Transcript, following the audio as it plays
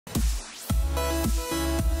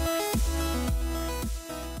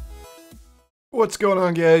What's going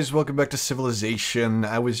on, guys? Welcome back to Civilization.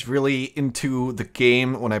 I was really into the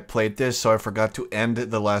game when I played this, so I forgot to end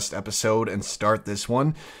the last episode and start this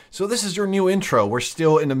one. So this is your new intro. We're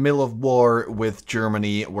still in the middle of war with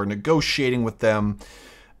Germany. We're negotiating with them.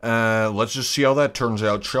 Let's just see how that turns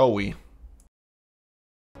out, shall we?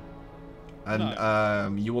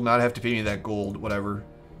 And you will not have to pay me that gold, whatever.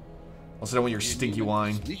 Also, I don't want your stinky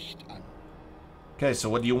wine. Okay, so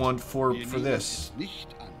what do you want for this?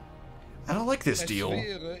 I don't like this deal.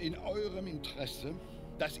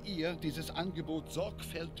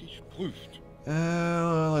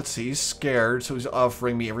 Let's see, he's scared, so he's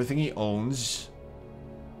offering me everything he owns.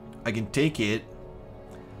 I can take it.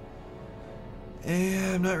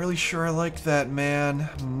 I'm not really sure I like that, man.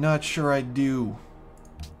 I'm not sure I do.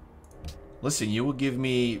 Listen, you will give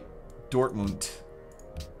me Dortmund.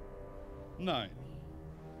 Nein.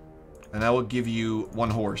 And I will give you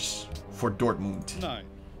one horse for Dortmund. Nein.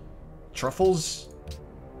 Truffles?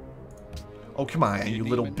 Oh, come on, you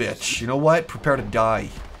little bitch. You know what? Prepare to die.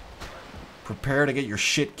 Prepare to get your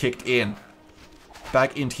shit kicked in.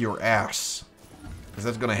 Back into your ass. Because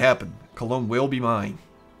that's gonna happen. Cologne will be mine.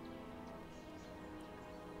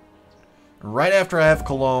 Right after I have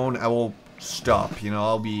Cologne, I will stop. You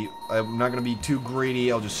know, I'm not gonna be too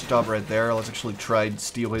greedy. I'll just stop right there. Let's actually try and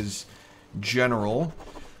steal his general.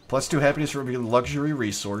 +2 happiness for every luxury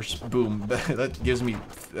resource. Boom. That gives me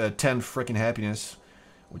 10 freaking happiness,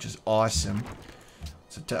 which is awesome.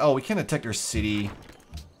 Oh, we can't attack their city.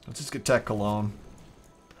 Let's just attack Cologne.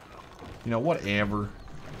 You know, whatever.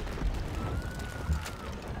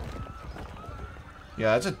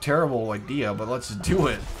 Yeah, that's a terrible idea, but let's do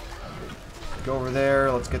it. Go over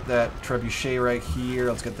there. Let's get that trebuchet right here.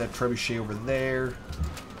 Let's get that trebuchet over there.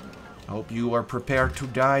 I hope you are prepared to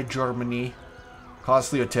die, Germany.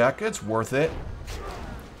 Costly attack. It's worth it.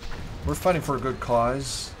 We're fighting for a good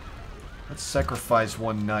cause. Let's sacrifice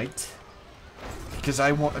one knight. Because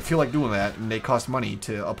I feel like doing that, and they cost money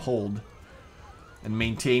to uphold. And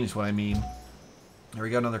maintain is what I mean. There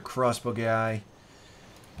we go, another crossbow guy.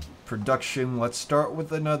 Production. Let's start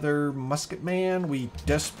with another musket man. We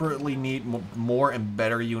desperately need more and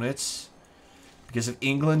better units. Because if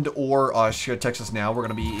England or Austria attacks us now, we're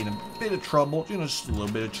going to be in a bit of trouble. You know, just a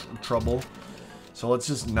little bit of trouble. So let's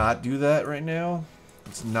just not do that right now.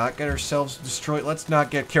 Let's not get ourselves destroyed. Let's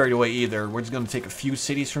not get carried away either. We're just going to take a few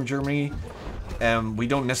cities from Germany. And we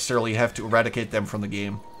don't necessarily have to eradicate them from the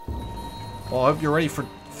game. Well, I hope you're ready for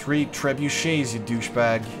 3 trebuchets, you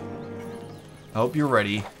douchebag. I hope you're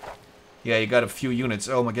ready. Yeah, you got a few units.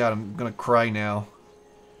 Oh my god, I'm going to cry now.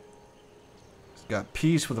 Got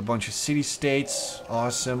peace with a bunch of city-states.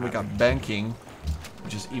 Awesome. We got banking,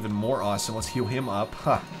 which is even more awesome. Let's heal him up.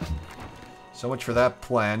 Ha. So much for that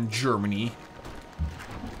plan, Germany.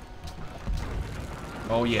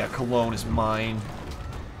 Oh yeah, Cologne is mine.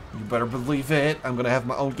 You better believe it. I'm gonna have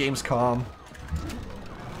my own Gamescom.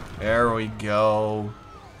 There we go.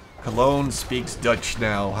 Cologne speaks Dutch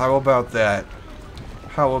now. How about that?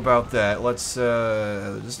 How about that? Let's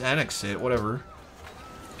just annex it, whatever.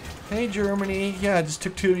 Hey Germany, yeah, I just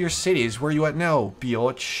took 2 of your cities. Where are you at now,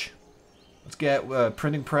 biatch? Let's get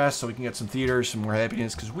printing press so we can get some theaters, some more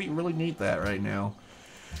happiness, because we really need that right now.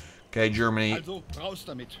 Okay, Germany. Also, raus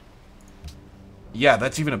damit. Yeah,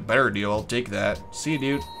 that's even a better deal. I'll take that. See you,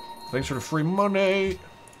 dude. Thanks for the free money.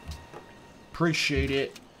 Appreciate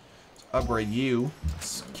it. Let's upgrade you.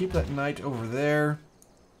 Let's keep that knight over there.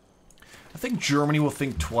 I think Germany will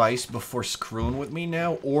think twice before screwing with me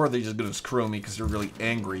now, or they're just gonna screw me because they're really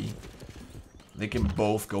angry. They can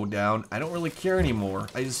both go down. I don't really care anymore.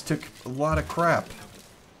 I just took a lot of crap.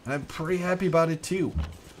 And I'm pretty happy about it too.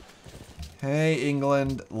 Hey,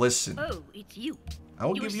 England, listen. Oh, it's you. I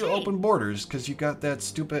will give you open borders because you got that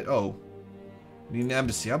stupid... Oh. Need an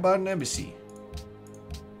embassy. How about an embassy?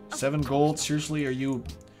 7 gold? Seriously, are you...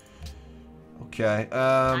 Okay,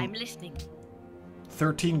 I'm listening.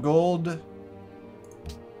 13 gold.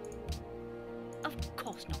 Of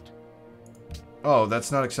course not. Oh,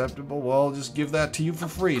 that's not acceptable? Well, I'll just give that to you for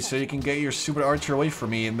free so you can get your stupid archer away from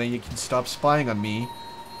me and then you can stop spying on me.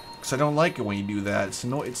 Because I don't like it when you do that. It's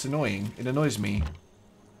annoying. It annoys me.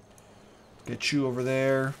 Get you over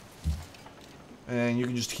there. And you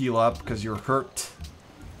can just heal up because you're hurt.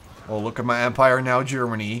 Oh, look at my empire now,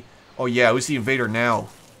 Germany. Oh yeah, who's the invader now?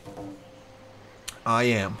 I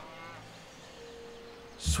am.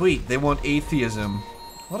 Sweet, they want atheism.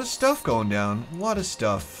 A lot of stuff going down. A lot of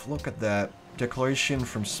stuff. Look at that. Declaration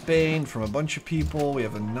from Spain, from a bunch of people. We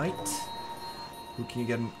have a knight. Who can you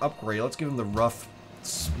get an upgrade? Let's give him the rough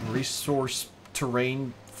resource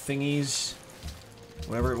terrain thingies.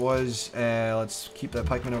 Whatever it was. Let's keep that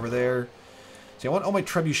pikeman over there. See, I want all my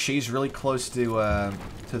trebuchets really close to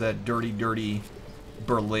that dirty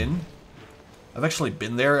Berlin. I've actually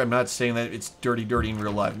been there. I'm not saying that it's dirty in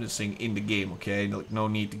real life. I'm just saying in the game, okay? No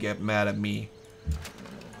need to get mad at me.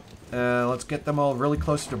 Let's get them all really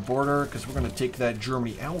close to the border, because we're going to take that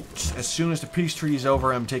Germany out. As soon as the peace treaty is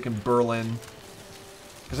over, I'm taking Berlin.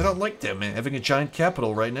 Because I don't like them having a giant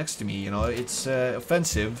capital right next to me, you know? It's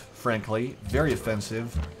offensive, frankly. Very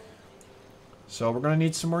offensive. So we're going to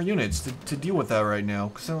need some more units to deal with that right now,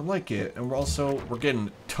 because I don't like it. And we're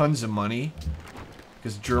getting tons of money,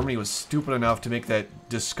 because Germany was stupid enough to make that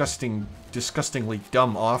disgustingly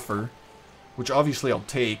dumb offer. Which obviously I'll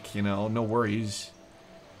take, you know, no worries.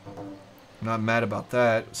 I'm not mad about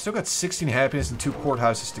that. Still got 16 happiness and 2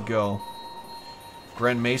 courthouses to go.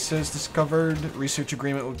 Grand Mesa is discovered. Research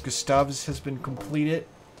agreement with Gustavus has been completed.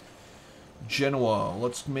 Genoa,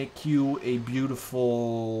 let's make you a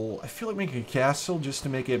beautiful... I feel like making a castle just to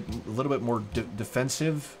make it a little bit more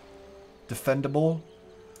defensive. Defendable.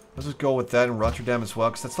 Let's just go with that in Rotterdam as well,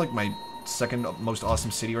 because that's like my second most awesome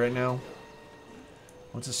city right now.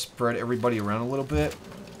 Let's just spread everybody around a little bit.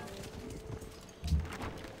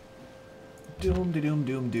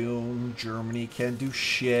 Doom. Germany can't do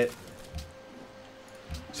shit.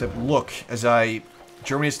 Except look,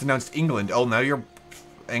 Germany has denounced England. Oh, now you're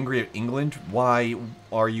angry at England? Why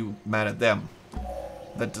are you mad at them?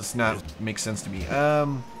 That does not make sense to me.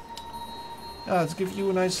 Let's give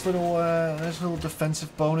you a nice little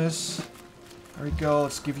defensive bonus. There we go.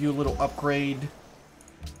 Let's give you a little upgrade.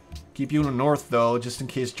 Keep you in the north though, just in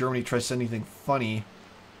case Germany tries anything funny.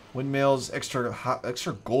 Windmills, extra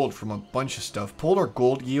gold from a bunch of stuff. Polar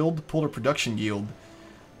gold yield, polar production yield.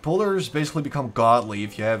 Polars basically become godly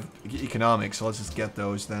if you have economics, so let's just get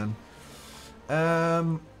those then.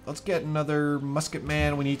 Let's get another musket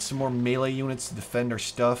man. We need some more melee units to defend our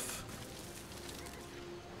stuff.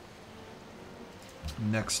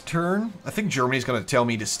 Next turn. I think Germany's going to tell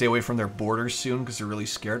me to stay away from their borders soon because they're really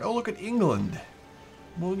scared. Oh, look at England.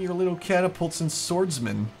 Moving your little catapults and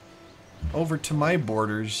swordsmen over to my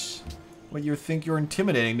borders. What, you think you're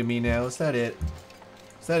intimidating to me now? Is that it?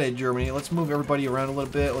 Is that it, Germany? Let's move everybody around a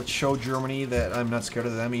little bit. Let's show Germany that I'm not scared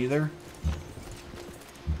of them either.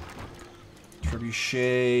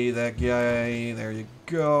 Trebuchet, that guy. There you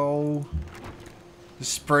go.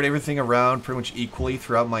 Just spread everything around pretty much equally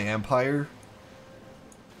throughout my empire.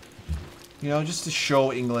 You know, just to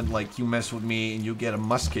show England, like, you mess with me and you get a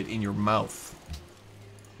musket in your mouth.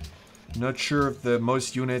 Not sure if the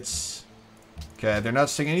most units... Okay, they're not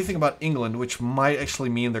saying anything about England, which might actually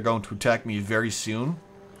mean they're going to attack me very soon.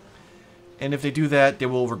 And if they do that, they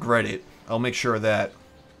will regret it. I'll make sure of that.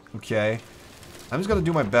 Okay. I'm just going to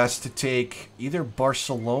do my best to take either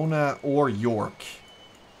Barcelona or York.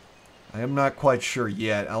 I am not quite sure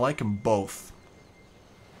yet. I like them both.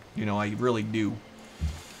 You know, I really do.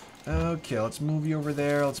 Okay, let's move you over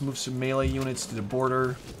there. Let's move some melee units to the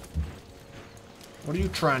border. What are you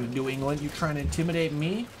trying to do, England? You trying to intimidate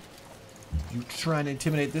me? You trying to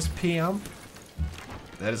intimidate this PM?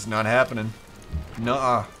 That is not happening.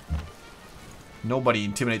 Nuh-uh. Nobody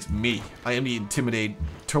intimidates me. I am the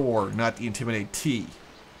intimidator, not the intimidatee.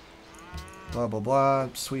 Blah, blah, blah.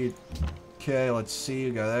 Sweet. Okay, let's see.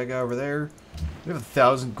 We got that guy over there. We have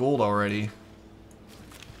 1,000 gold already.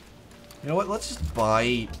 You know what? Let's just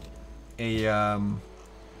buy a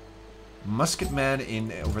musketman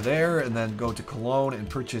in over there, and then go to Cologne and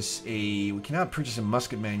purchase a... We cannot purchase a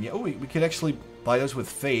musketman yet. Oh, we could actually buy those with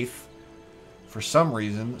faith. For some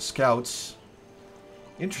reason. Scouts.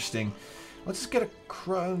 Interesting. Let's just get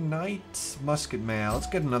a knight musketman. Let's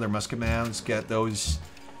get another musketman. Let's get those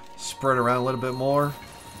spread around a little bit more.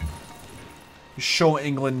 Show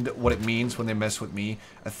England what it means when they mess with me.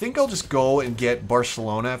 I think I'll just go and get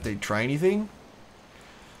Barcelona if they try anything.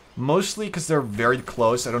 Mostly because they're very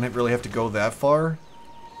close. I don't really have to go that far.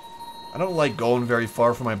 I don't like going very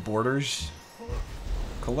far from my borders.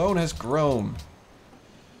 Cologne has grown.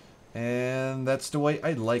 And that's the way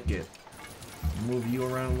I like it. Move you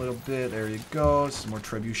around a little bit. There you go. Some more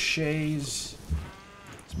trebuchets.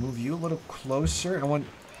 Let's move you a little closer. I want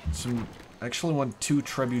some... I actually want 2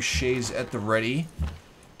 trebuchets at the ready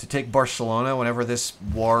to take Barcelona whenever this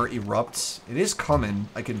war erupts. It is coming.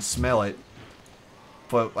 I can smell it.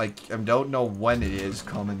 But, like, I don't know when it is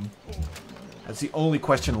coming. That's the only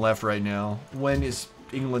question left right now. When is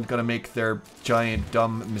England gonna make their giant,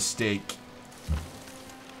 dumb mistake?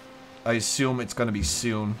 I assume it's gonna be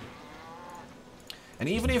soon. And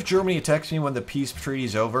even if Germany attacks me when the peace treaty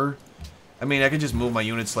is over, I mean, I could just move my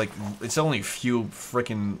units, like, it's only a few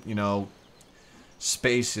frickin', you know,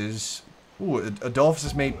 spaces. Ooh, Adolphus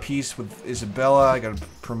has made peace with Isabella. I got a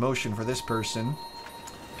promotion for this person.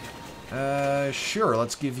 Sure,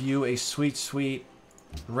 let's give you a sweet, sweet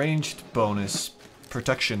ranged bonus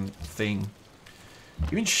protection thing.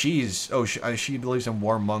 Even she's... Oh, she believes in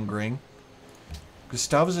warmongering.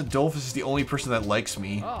 Gustavus Adolphus is the only person that likes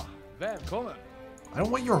me. Ah, välkommen. I don't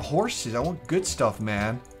want your horses. I want good stuff,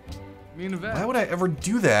 man. Min vän. Why would I ever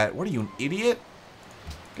do that? What are you, an idiot?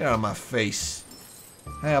 Get out of my face.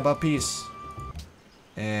 Hey, how about peace?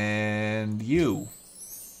 And you.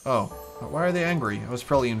 Oh, why are they angry? I was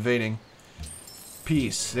probably invading.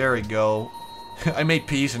 Peace. There we go. I made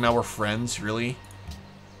peace and now we're friends, really?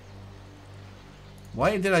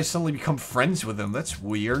 Why did I suddenly become friends with them? That's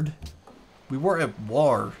weird. We were at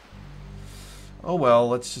war. Oh well,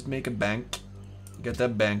 let's just make a bank. Get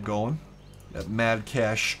that bank going. That mad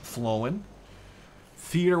cash flowing.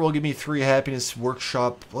 Theater will give me 3 happiness.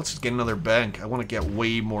 Workshop. Let's just get another bank. I want to get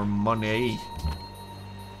way more money.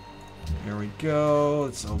 There we go.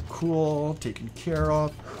 It's so cool. Taken care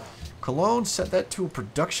of. Cologne, set that to a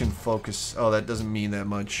production focus. Oh, that doesn't mean that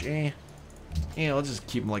much. Yeah, let's just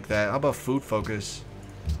keep them like that. How about food focus?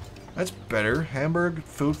 That's better. Hamburg,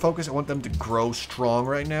 food focus. I want them to grow strong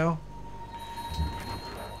right now.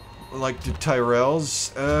 Like the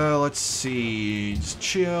Tyrells. Let's see. Just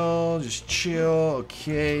chill. Just chill.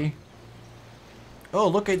 Okay. Oh,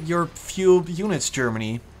 look at your few units,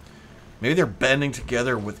 Germany. Maybe they're banding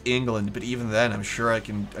together with England, but even then, I'm sure I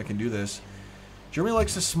can do this. Germany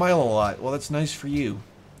likes to smile a lot. Well, that's nice for you.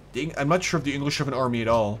 I'm not sure if the English have an army at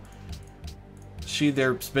all. See,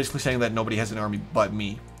 they're basically saying that nobody has an army but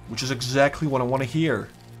me, which is exactly what I want to hear.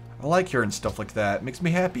 I like hearing stuff like that. It makes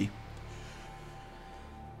me happy.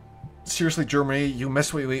 Seriously, Germany, you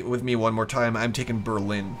mess with me one more time, I'm taking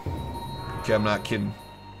Berlin. Okay, I'm not kidding.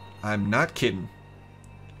 I'm not kidding.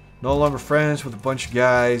 No longer friends with a bunch of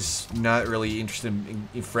guys. Not really interested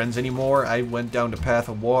in friends anymore. I went down the path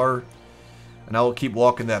of war. And I will keep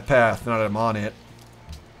walking that path now that I'm on it.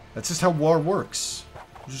 That's just how war works.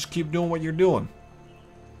 You just keep doing what you're doing.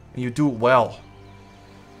 And you do it well.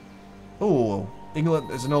 Oh,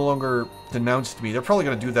 England is no longer denounced me. They're probably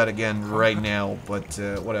going to do that again right now, but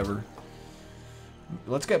whatever.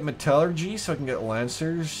 Let's get metallurgy so I can get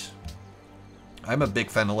lancers. I'm a big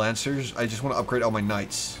fan of lancers. I just want to upgrade all my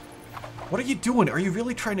knights. What are you doing? Are you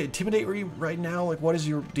really trying to intimidate me right now? Like, what is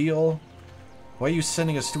your deal? Why are you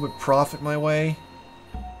sending a stupid prophet my way?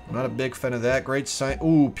 I'm not a big fan of that. Great sign.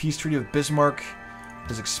 Ooh, peace treaty with Bismarck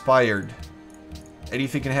has expired.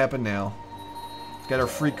 Anything can happen now. Got our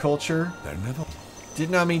free culture. Did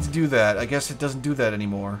not mean to do that. I guess it doesn't do that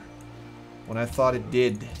anymore. When I thought it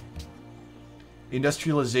did.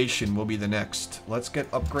 Industrialization will be the next. Let's get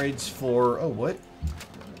upgrades for... Oh, what?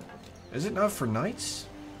 Is it not for knights?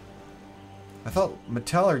 I thought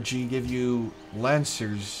metallurgy gave you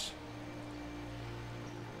lancers.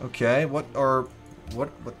 Okay, what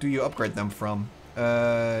do you upgrade them from?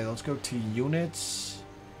 Let's go to units.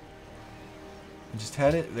 I just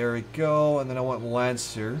had it. There we go. And then I want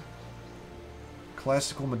Lancer.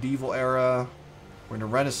 Classical medieval era. We're in a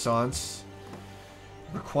Renaissance.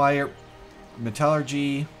 Require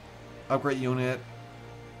metallurgy. Upgrade unit.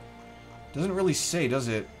 Doesn't really say, does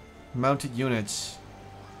it? Mounted units.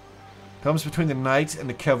 Comes between the knights and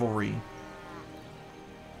the cavalry.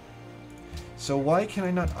 So why can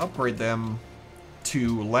I not upgrade them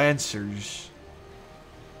to Lancers?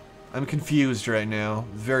 I'm confused right now.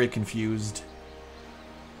 Very confused.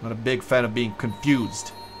 Not a big fan of being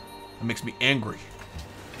confused. It makes me angry.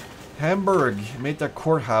 Hamburg. Made their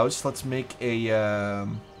courthouse. Let's make a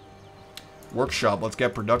workshop. Let's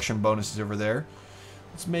get production bonuses over there.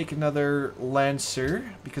 Let's make another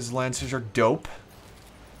Lancer, because Lancers are dope.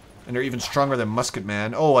 And they're even stronger than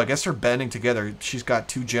Musketman. Oh, I guess they're banding together. She's got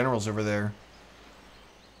 2 generals over there.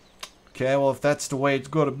 Okay, well, if that's the way it's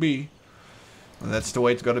gonna be, then that's the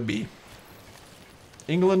way it's gonna be.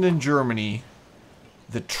 England and Germany,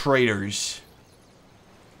 the traitors,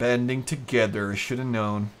 banding together. I should have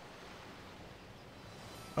known.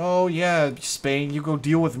 Oh, yeah, Spain, you go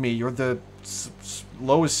deal with me. You're the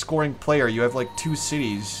lowest scoring player. You have, like, 2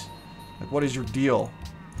 cities. Like, what is your deal?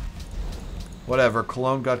 Whatever,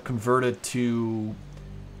 Cologne got converted to...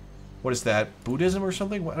 What is that? Buddhism or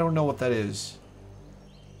something? I don't know what that is.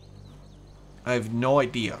 I have no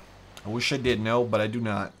idea. I wish I did know, but I do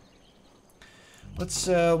not. Let's,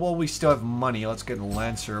 well, we still have money. Let's get a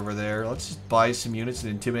Lancer over there. Let's just buy some units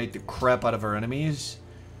and intimidate the crap out of our enemies.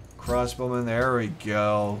 Crossbowman, there we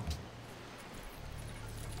go.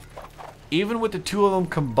 Even with the 2 of them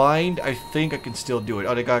combined, I think I can still do it.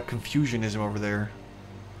 Oh, they got Confucianism over there.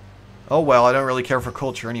 Oh well, I don't really care for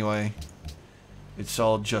culture anyway. It's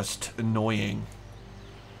all just annoying.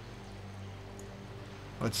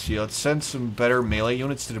 Let's see, let's send some better melee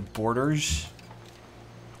units to the borders.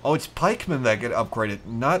 Oh, it's pikemen that get upgraded,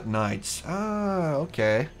 not knights. Ah,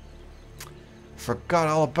 okay. Forgot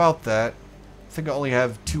all about that. I think I only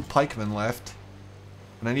have 2 pikemen left.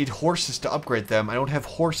 And I need horses to upgrade them. I don't have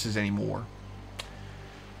horses anymore.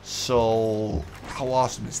 So, how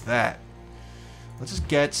awesome is that? Let's just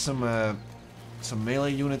get some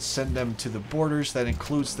melee units, send them to the borders. That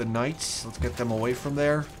includes the knights. Let's get them away from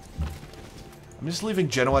there. I'm just leaving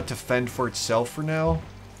Genoa to fend for itself for now.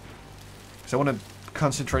 Because I want to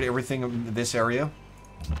concentrate everything in this area.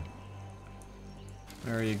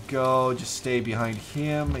 There you go. Just stay behind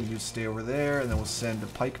him, and you stay over there, and then we'll send the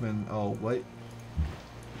pikemen. Oh, what?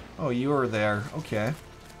 Oh, you are there. Okay.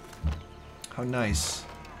 How nice.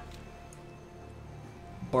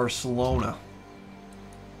 Barcelona.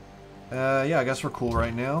 Yeah, I guess we're cool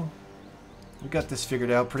right now. We got this figured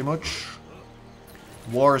out pretty much.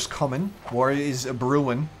 War is coming. War is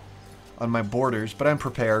brewing on my borders, but I'm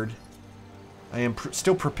prepared. I am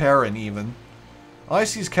still preparing, even. All I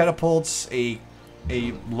see is catapults, a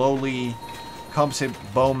lowly competent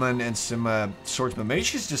bowman, and some swordsmen. Maybe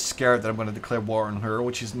she's just scared that I'm going to declare war on her,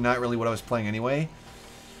 which is not really what I was playing anyway.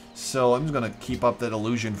 So I'm just going to keep up that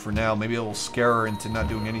illusion for now. Maybe it will scare her into not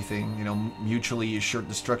doing anything. You know, mutually assured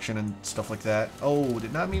destruction and stuff like that. Oh,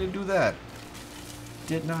 did not mean to do that.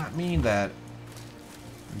 Did not mean that.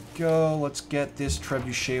 There we go. Let's get this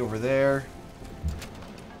trebuchet over there.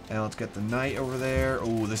 And let's get the knight over there.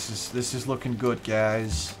 Oh, this is looking good,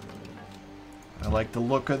 guys. I like the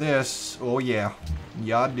look of this. Oh, yeah.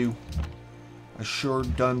 Yeah, I do. I sure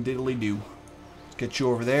done diddly do. Let's get you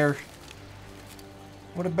over there.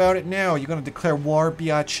 What about it now? You gonna declare war,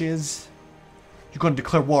 biatches? You gonna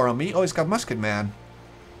declare war on me? Oh, he's got Musket Man.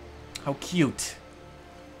 How cute.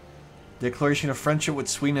 Declaration of friendship with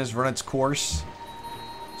Sweden has run its course.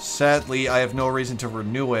 Sadly, I have no reason to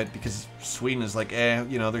renew it because Sweden is like,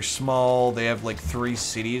 you know, they're small. They have like 3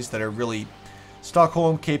 cities that are really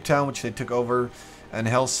Stockholm, Cape Town, which they took over, and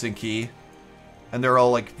Helsinki. And they're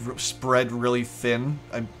all like spread really thin.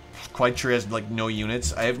 I'm quite sure he has like no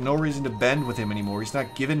units. I have no reason to bend with him anymore. He's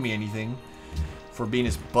not giving me anything for being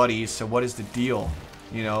his buddy, so what is the deal?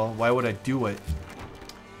 You know, why would I do it?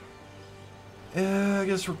 I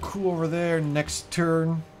guess we're cool over there. Next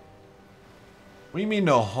turn. What do you mean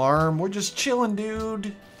no harm? We're just chilling,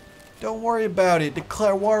 dude. Don't worry about it.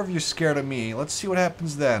 Declare war if you're scared of me. Let's see what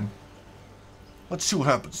happens then. Let's see what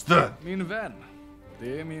happens then. Min vän.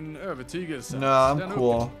 Det är min övertygelse. No, I'm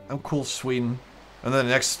cool. I'm cool, Sweden. And then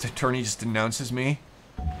the next turn he just denounces me.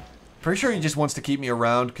 Pretty sure he just wants to keep me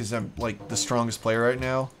around because I'm like the strongest player right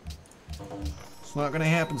now. It's not gonna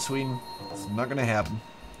happen, Sweden. It's not gonna happen.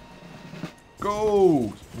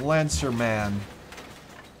 Go! Lancer man.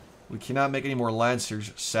 We cannot make any more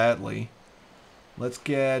Lancers, sadly. Let's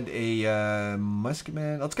get a musket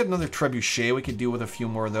man. Let's get another trebuchet. We could do with a few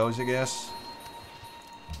more of those, I guess.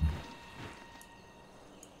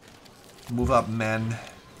 Move up, men.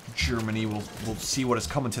 Germany will see what is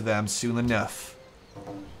coming to them soon enough.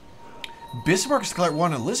 Bismarck declared war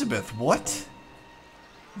on Elizabeth. What?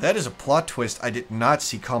 That is a plot twist I did not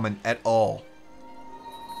see coming at all.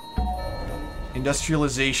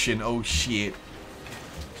 Industrialization. Oh shit.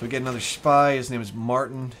 So we get another spy. His name is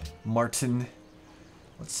Martin.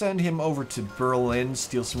 Let's send him over to Berlin.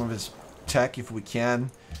 Steal some of his tech if we can.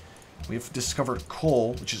 We've discovered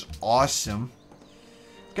coal, which is awesome.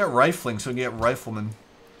 Got rifling, so we can get riflemen.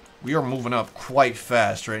 We are moving up quite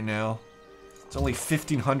fast right now. It's only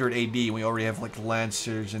 1500 AD, and we already have like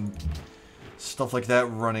Lancers and stuff like that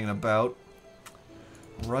running about.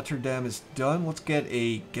 Rotterdam is done. Let's get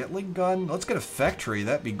a Gatling gun. Let's get a factory.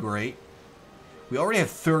 That'd be great. We already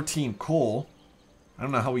have 13 coal. I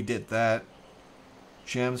don't know how we did that.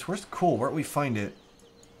 Gems. Where's the coal? Where'd we find it?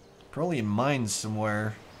 Probably in mines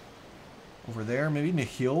somewhere. Over there? Maybe in the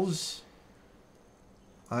hills?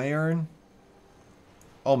 Iron.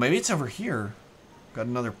 Oh, maybe it's over here. Got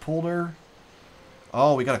another polder.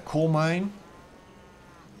 Oh, we got a coal mine.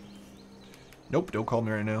 Nope, don't call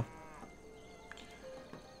me right now.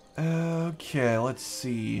 Okay, let's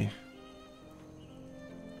see.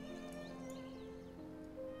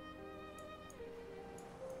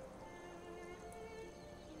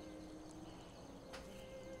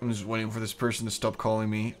 I'm just waiting for this person to stop calling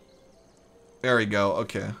me. There we go,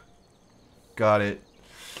 okay. Got it.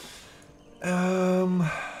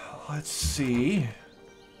 Let's see.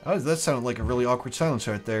 Oh, that sounded like a really awkward silence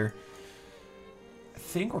right there. I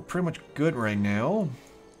think we're pretty much good right now.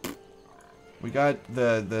 We got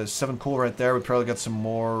the 7 coal right there. We probably got some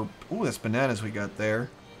more. Ooh, that's bananas we got there.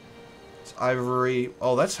 It's ivory.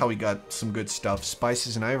 Oh, that's how we got some good stuff.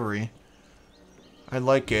 Spices and ivory. I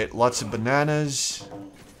like it. Lots of bananas.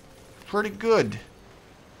 Pretty good.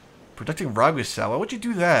 Protecting Ragusa. Why would you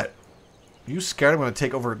do that? Are you scared I'm going to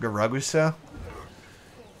take over Ragusa?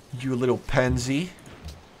 You little pansy.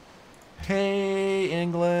 Hey,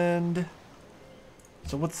 England.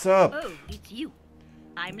 So what's up? Oh, it's you.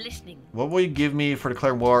 I'm listening. What will you give me for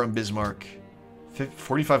declaring war on Bismarck?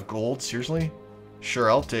 45 gold? Seriously?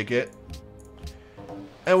 Sure, I'll take it.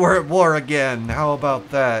 And we're at war again. How about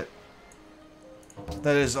that?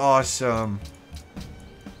 That is awesome.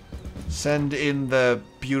 Send in the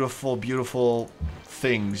beautiful, beautiful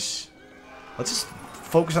things. Let's just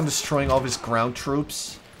focus on destroying all of his ground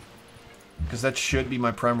troops. Because that should be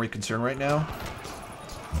my primary concern right now.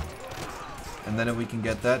 And then if we can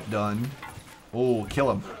get that done... Oh, kill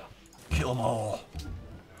him. Kill them all.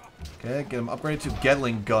 Okay, get him upgraded to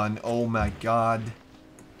Gatling gun. Oh my god.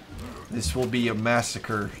 This will be a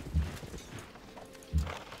massacre.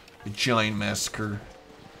 A giant massacre.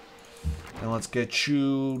 And let's get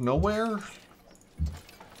you nowhere.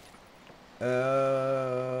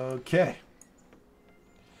 Okay.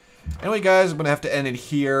 Anyway, guys, I'm going to have to end it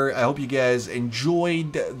here. I hope you guys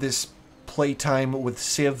enjoyed this playtime with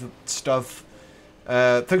Civ stuff.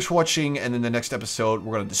 Thanks for watching, and in the next episode,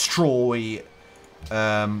 we're going to destroy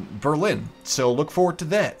Berlin. So look forward to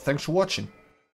that. Thanks for watching.